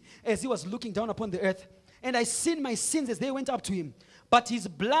pity as he was looking down upon the earth. And I seen my sins as they went up to him. But his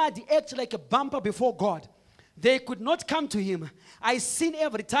blood acted like a bumper before God. They could not come to him. I seen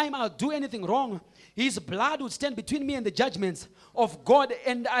every time I'll do anything wrong, his blood would stand between me and the judgments of God.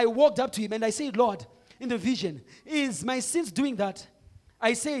 And I walked up to him and I said, Lord, in the vision, is my sins doing that?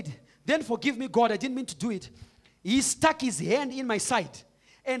 I said, then forgive me, God, I didn't mean to do it. He stuck his hand in my side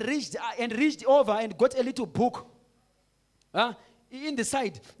and reached over and got a little book. In the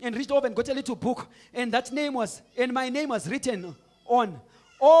side, and reached over and got a little book, and my name was written on,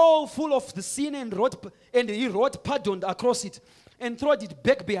 all full of the sin, and he wrote pardoned across it and threw it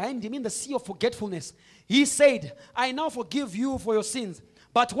back behind him in the sea of forgetfulness. He said, I now forgive you for your sins.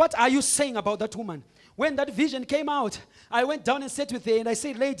 But what are you saying about that woman? When that vision came out, I went down and sat with her and I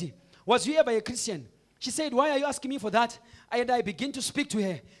said, lady, was you ever a Christian? She said, why are you asking me for that? And I began to speak to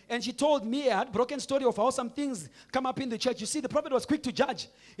her. And she told me a heartbroken story of how some things come up in the church. You see, the prophet was quick to judge.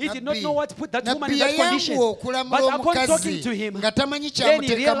 He did not know what to put that woman in that condition. But upon talking to him, then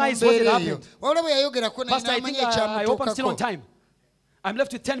he realized what had happened. Pastor, I hope I'm still on time. I'm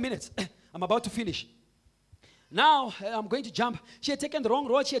left with 10 minutes. I'm about to finish. Now, I'm going to jump. She had taken the wrong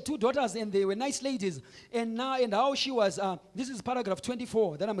road. She had 2 daughters, and they were nice ladies. And how she was, this is paragraph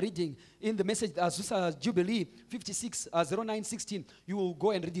 24 that I'm reading in the message, Jubilee 560916. You will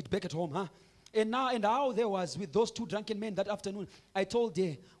go and read it back at home, huh? And how there was with those 2 drunken men that afternoon. I told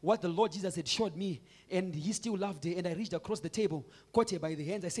her what the Lord Jesus had showed me, and he still loved her. And I reached across the table, caught her by the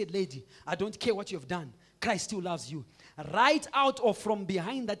hands. I said, lady, I don't care what you have done. Christ still loves you. Right out of from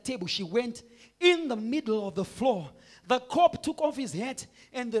behind that table, she went in the middle of the floor. The cop took off his hat,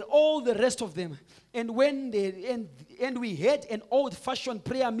 and all the rest of them. And we had an old-fashioned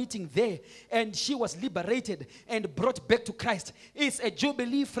prayer meeting there, and she was liberated and brought back to Christ. It's a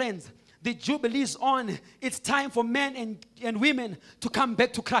jubilee, friends. The jubilee is on. It's time for men and women to come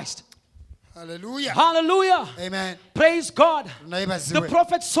back to Christ. Hallelujah. Hallelujah. Amen. Praise God. The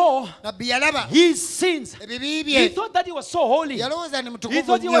prophet saw his sins. He thought that he was so holy. He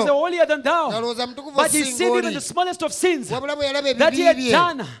thought he was holier than thou. But he sinned even the smallest of sins that he had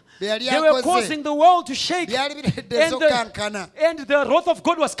done. They were causing the world to shake, and the wrath of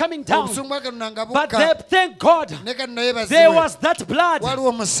God was coming down. But thank God, there was that blood,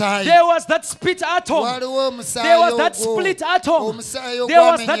 there was that split atom, there was that split atom, there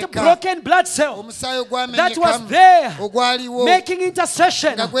was that broken blood cell that was there making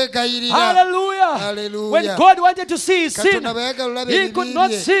intercession. Hallelujah. When God wanted to see his sin, he could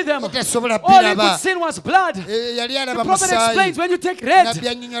not see them. All he could see was blood. The prophet explains, when you take red,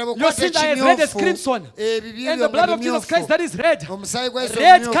 your sins are as red as crimson. And the blood of Jesus Christ, that is red.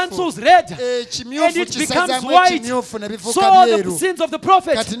 Red cancels red. And it becomes white. So all the sins of the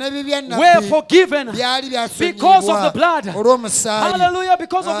prophet were forgiven because of the blood. Hallelujah,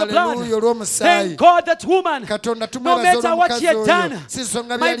 because of the blood. Thank God that woman, no matter what she had done,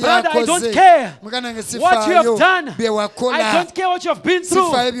 my brother, I don't care what you have done. I don't care what you have been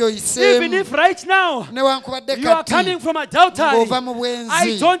through. Even if right now you are coming from adultery,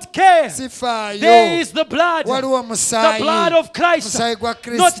 I don't care. There is the blood of Christ,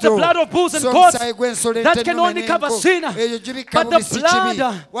 not the blood of bulls and goats that can only cover sin, but the blood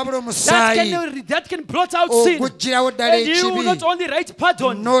that can blot out sin. And you will not only write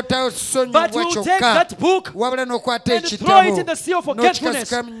pardon, but you will take that book and throw it in the sea of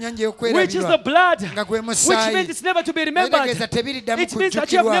forgetfulness, which is the blood, which means it's never to be remembered. It means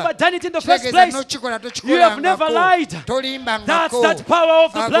that you have never done it in the first place. You have never lied. That's that power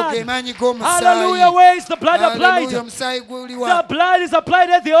of the blood. Hallelujah. Where is the blood applied? The blood is applied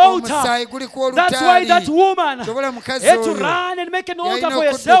at the altar. That's why that woman had to run and make an altar for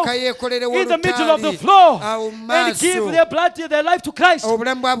herself in the middle of the floor and give their blood, their life to Christ.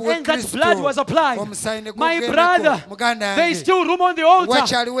 And that blood was applied. My brother, there is still room on the altar.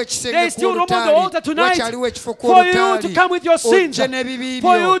 There is still room on the altar tonight for you to come with your sins,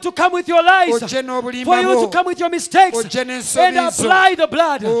 for you to come with your lies, for you to come with your mistakes and apply the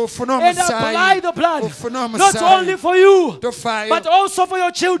blood. And apply the blood, not only for you, but also for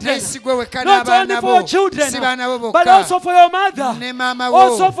your children. Not only for your children, but also for your mother,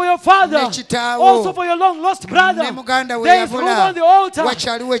 also for your father, also for your long lost brother. There is room on the altar.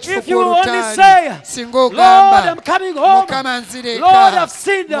 If you will only say, Lord, I'm coming home, Lord, I've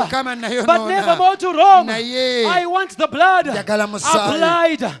sinned, but never more to wrong. I want the blood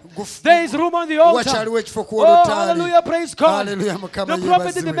applied. There is room on the altar. Oh, hallelujah, praise God. The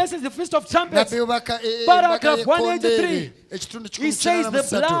prophet in the message, the Feast of Trumpets, paragraph 183. He says the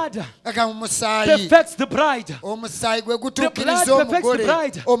blood perfects the bride. The blood perfects the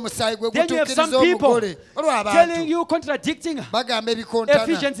bride. Then you have some people telling you, contradicting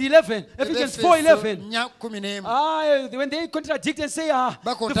Ephesians 11, Ephesians 4:11. When they contradict and say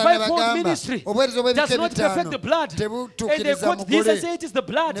the fivefold ministry does not perfect the blood, and they quote this and say it is the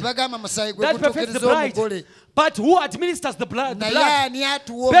blood that perfects the bride. But who administers the blood?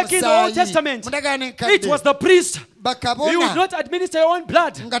 Back in the Old Testament, it was the priest. You would not administer your own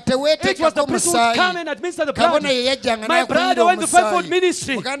blood. It was the priest who would come and administer the blood. My brother, when the fivefold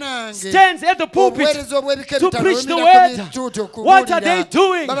ministry stands at the pulpit to preach the word, what are they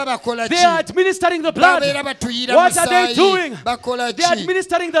doing? They are administering the blood. What are they doing? They are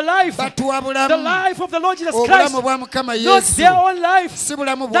administering the life of the Lord Jesus Christ, not their own life.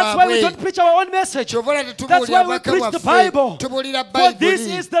 That's why we don't preach our own message. That's why we preach the Bible. For this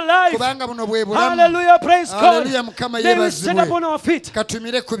is the life. Hallelujah, praise God. May we stand up on our feet.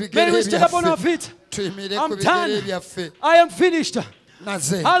 May we stand up on our feet. I'm done. I am finished.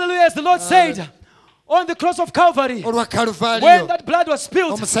 Hallelujah, as the Lord said on the cross of Calvary, when that blood was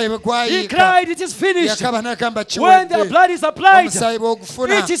spilled, he cried, it is finished. When the blood is applied,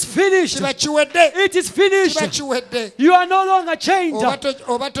 it is finished. It is finished. You are no longer chained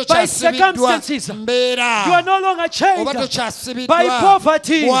by circumstances. You are no longer chained by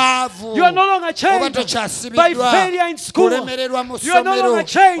poverty. You are no longer chained by failure in school. You are no longer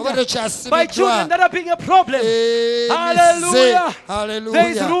chained by children that are being a problem. Hallelujah. There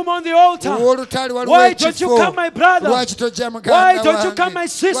is room on the altar. Why don't you come, my brother? Why don't you come, my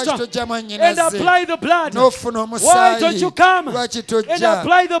sister, and apply the blood? Why don't you come and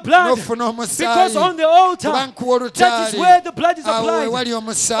apply the blood? Because on the altar, that is where the blood is applied.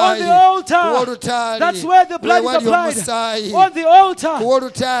 On the altar, that's where the blood is applied. On the altar,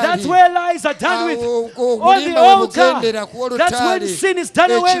 that's where lies are done with. On the altar, that's when sin is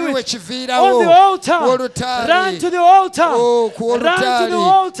done away with. On the altar, run to the altar. Run to the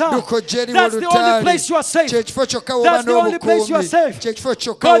altar. That's the only place place you are safe. That's the only place you are safe.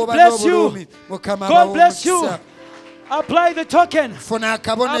 God bless you. God bless you. Apply the token.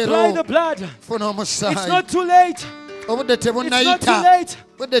 Apply the blood. It's not too late. It's not too late.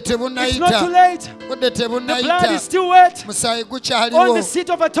 It's not too late. The blood is still wet on the seat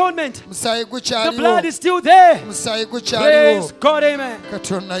of atonement. The blood is still there. Praise God, amen.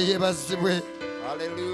 Hallelujah.